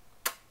kissed him.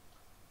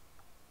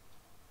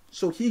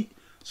 So he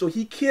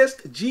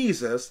kissed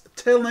Jesus,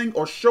 telling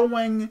or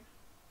showing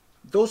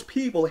those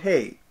people,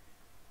 hey,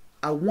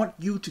 I want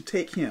you to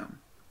take him.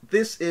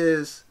 This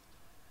is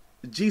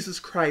Jesus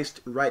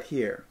Christ right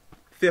here.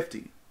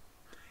 50.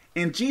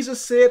 And Jesus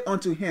said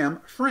unto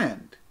him,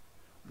 Friend,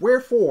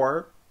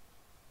 wherefore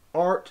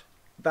art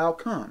thou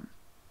come?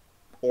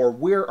 Or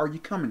where are you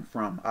coming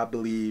from? I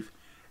believe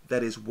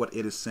that is what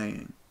it is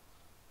saying.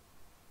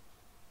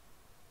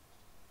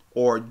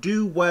 Or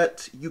do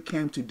what you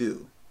came to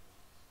do.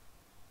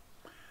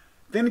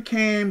 Then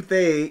came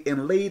they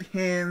and laid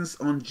hands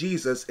on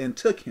Jesus and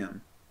took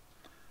him.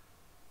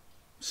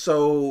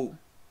 So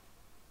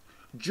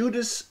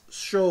Judas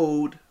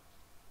showed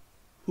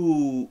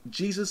who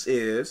Jesus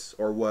is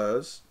or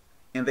was,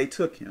 and they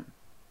took him.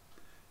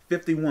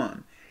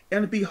 51.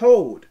 And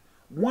behold,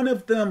 one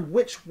of them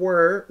which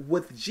were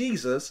with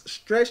Jesus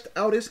stretched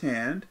out his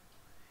hand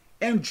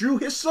and drew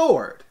his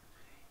sword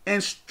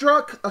and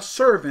struck a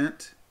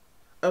servant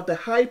of the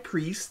high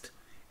priest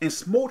and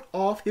smote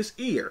off his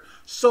ear.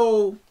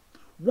 So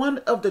one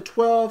of the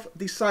 12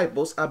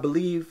 disciples, I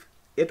believe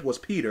it was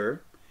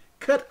Peter,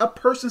 cut a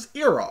person's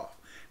ear off.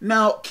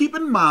 Now keep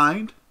in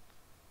mind,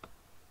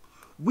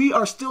 we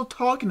are still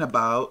talking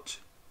about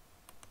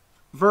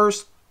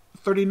verse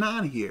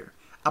 39 here,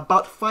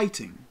 about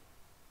fighting,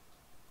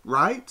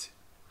 right?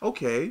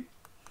 Okay.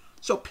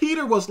 So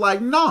Peter was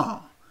like,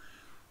 nah,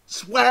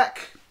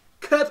 swack,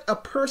 cut a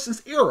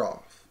person's ear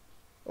off.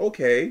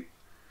 Okay.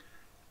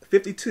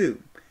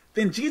 52.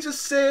 Then Jesus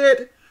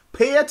said,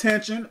 pay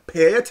attention,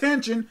 pay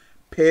attention,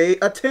 pay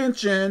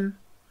attention.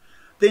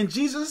 Then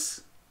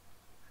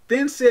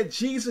said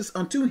Jesus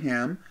unto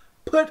him,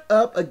 put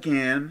up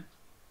again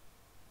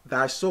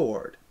thy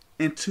sword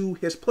into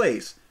his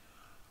place.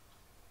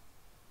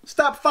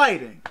 Stop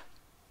fighting.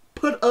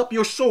 Put up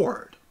your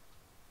sword.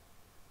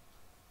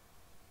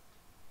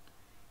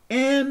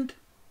 And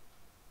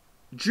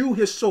drew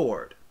his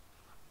sword.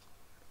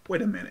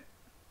 Wait a minute.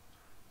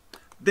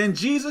 Then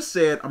Jesus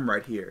said, I'm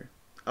right here.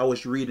 I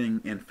was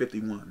reading in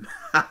 51.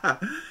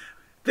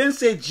 Then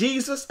said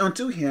Jesus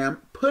unto him,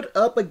 put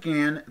up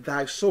again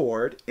thy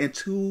sword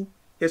into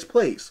his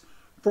place.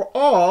 For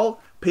all,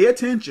 pay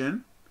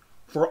attention,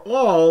 for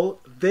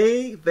all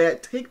they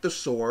that take the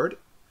sword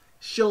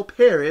shall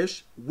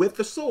perish with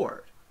the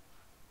sword.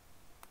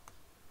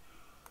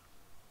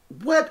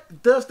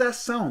 What does that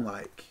sound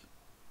like?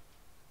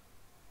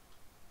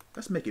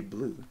 Let's make it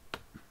blue.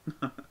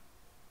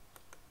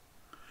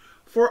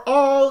 For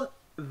all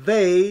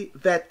they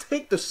that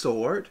take the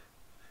sword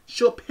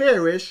shall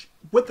perish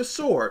with the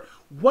sword.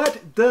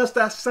 What does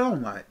that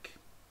sound like?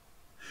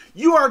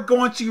 You are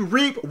going to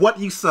reap what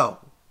you sow.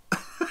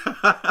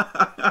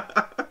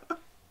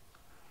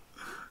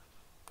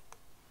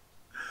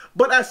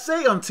 But I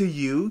say unto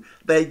you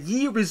that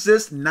ye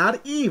resist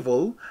not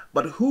evil,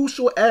 but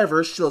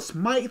whosoever shall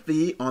smite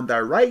thee on thy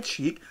right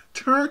cheek,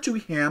 turn to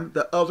him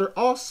the other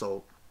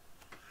also.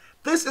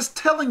 This is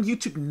telling you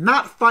to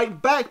not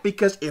fight back,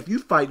 because if you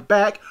fight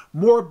back,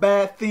 more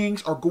bad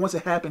things are going to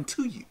happen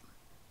to you.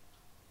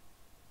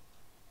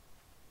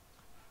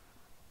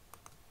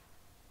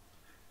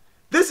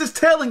 This is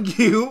telling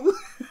you,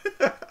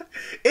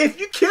 if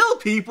you kill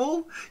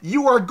people,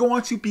 you are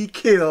going to be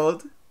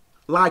killed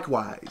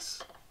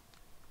likewise.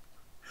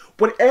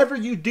 Whatever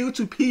you do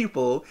to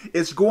people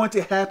is going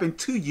to happen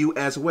to you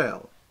as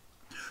well.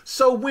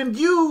 So when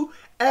you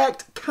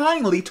act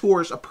kindly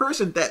towards a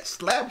person that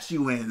slaps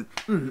you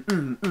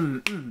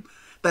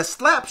that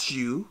slaps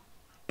you,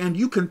 and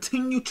you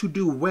continue to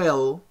do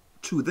well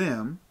to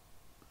them,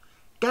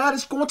 God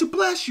is going to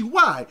bless you.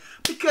 Why?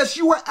 Because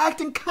you are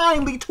acting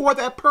kindly toward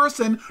that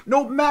person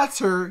no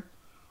matter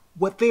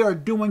what they are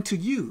doing to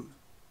you.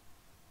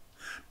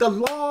 The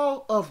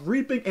law of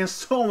reaping and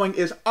sowing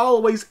is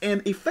always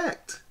in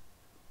effect.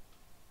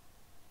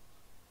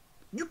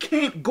 You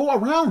can't go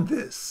around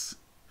this.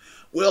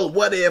 Well,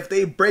 what if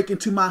they break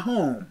into my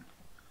home?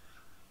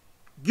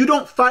 You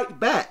don't fight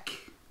back.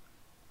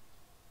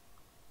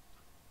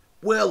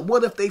 Well,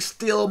 what if they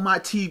steal my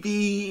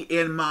TV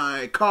and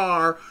my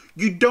car?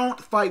 You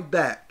don't fight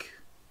back.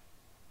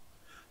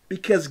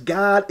 Because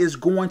God is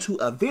going to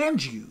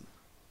avenge you.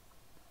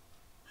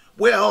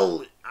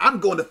 Well,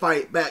 I'm going to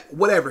fight back.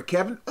 Whatever,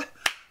 Kevin.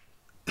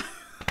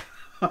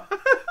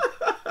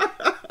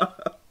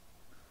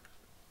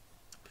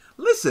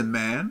 Listen,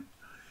 man.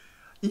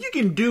 You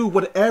can do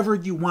whatever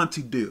you want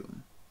to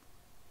do.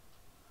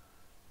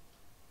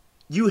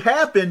 You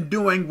have been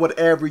doing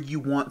whatever you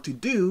want to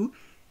do,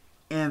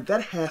 and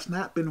that has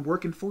not been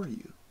working for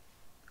you.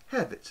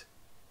 Have it?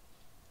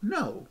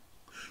 No.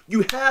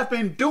 You have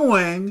been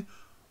doing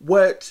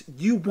what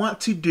you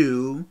want to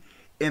do,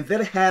 and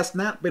that has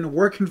not been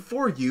working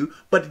for you,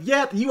 but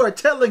yet you are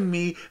telling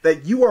me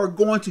that you are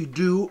going to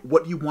do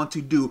what you want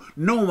to do,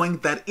 knowing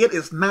that it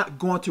is not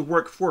going to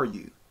work for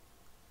you.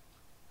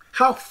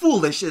 How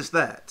foolish is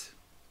that?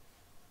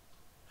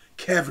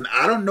 Kevin,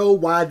 I don't know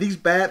why these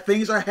bad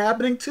things are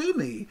happening to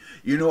me.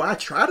 You know, I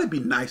try to be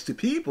nice to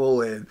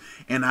people and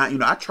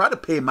I try to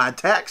pay my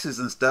taxes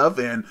and stuff,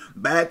 and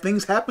bad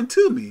things happen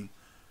to me.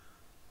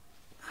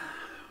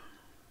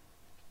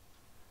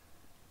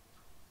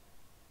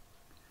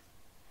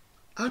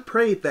 I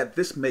pray that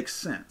this makes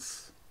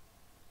sense.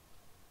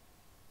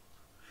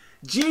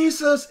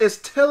 Jesus is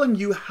telling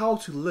you how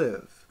to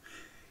live.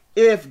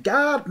 If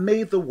God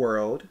made the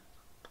world,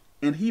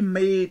 and he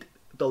made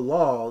the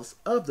laws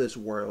of this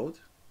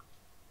world,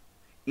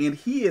 and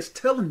he is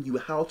telling you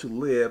how to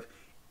live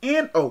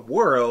in a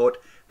world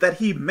that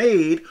he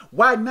made,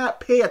 why not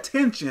pay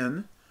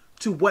attention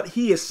to what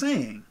he is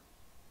saying?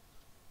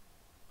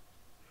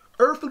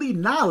 Earthly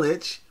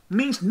knowledge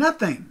means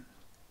nothing.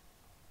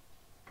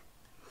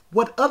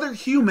 What other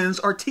humans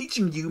are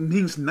teaching you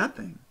means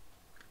nothing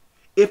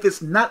if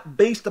it's not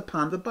based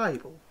upon the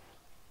Bible.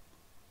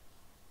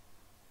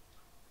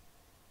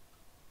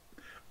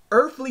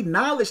 Earthly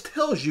knowledge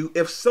tells you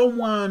if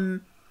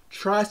someone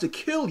tries to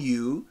kill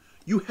you,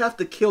 you have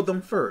to kill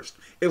them first.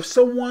 If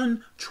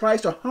someone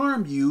tries to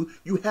harm you,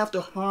 you have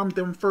to harm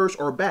them first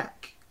or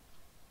back.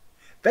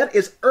 That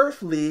is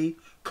earthly,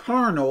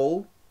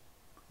 carnal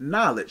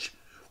knowledge,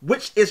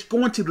 which is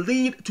going to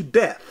lead to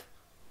death.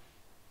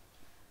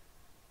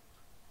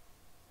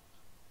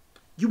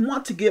 You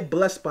want to get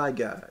blessed by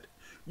God.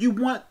 You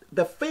want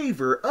the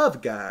favor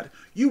of God.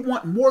 You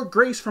want more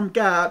grace from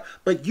God,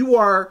 but you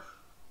are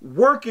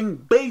working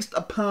based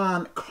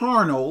upon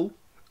carnal,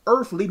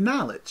 earthly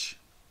knowledge,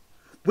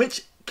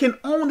 which can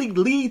only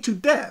lead to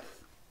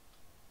death.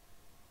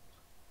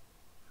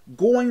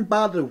 Going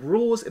by the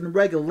rules and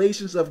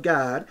regulations of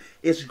God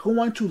is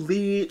going to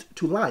lead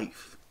to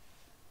life.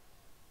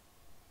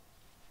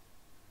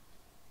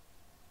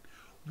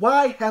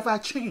 Why have I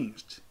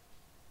changed?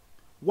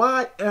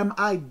 Why am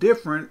I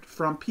different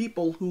from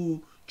people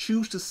who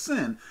choose to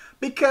sin?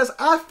 Because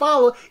I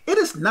follow. It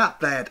is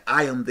not that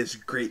I am this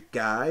great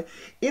guy.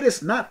 It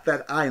is not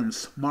that I am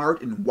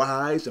smart and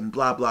wise and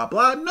blah, blah,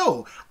 blah.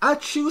 No, I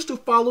choose to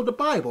follow the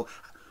Bible.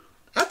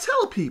 I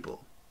tell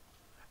people,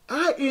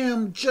 I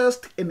am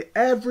just an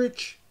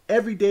average,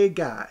 everyday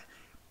guy.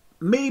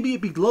 Maybe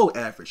below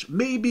average.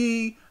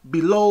 Maybe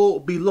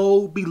below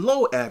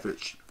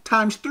average.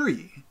 Times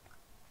 3.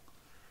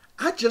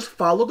 I just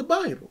follow the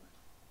Bible.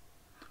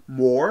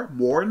 More,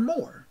 and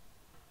more.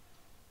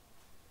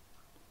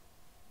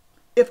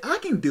 If I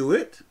can do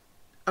it,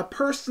 a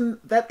person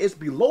that is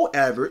below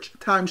average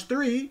times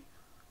 3,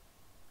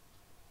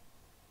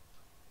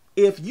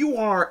 if you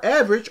are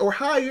average or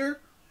higher,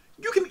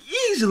 you can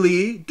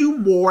easily do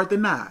more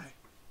than I.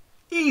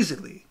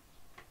 Easily.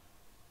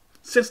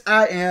 Since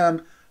I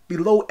am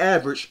below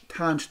average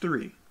times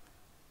 3.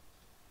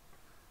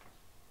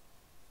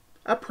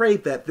 I pray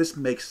that this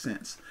makes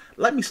sense.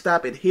 Let me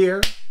stop it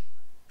here.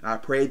 I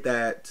pray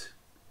that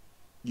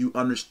you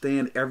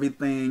understand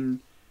everything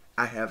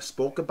I have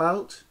spoke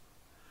about.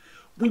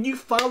 When you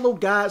follow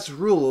God's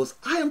rules,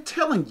 I am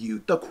telling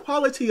you, the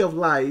quality of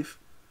life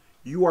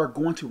you are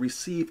going to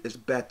receive is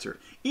better.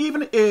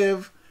 Even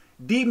if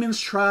demons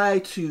try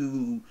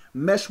to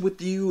mess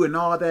with you and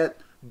all that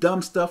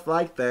dumb stuff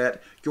like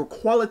that, your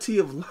quality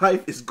of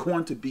life is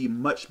going to be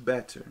much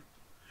better.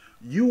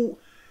 You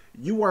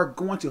are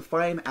going to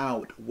find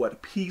out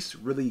what peace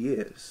really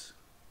is.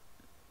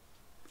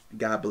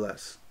 God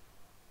bless.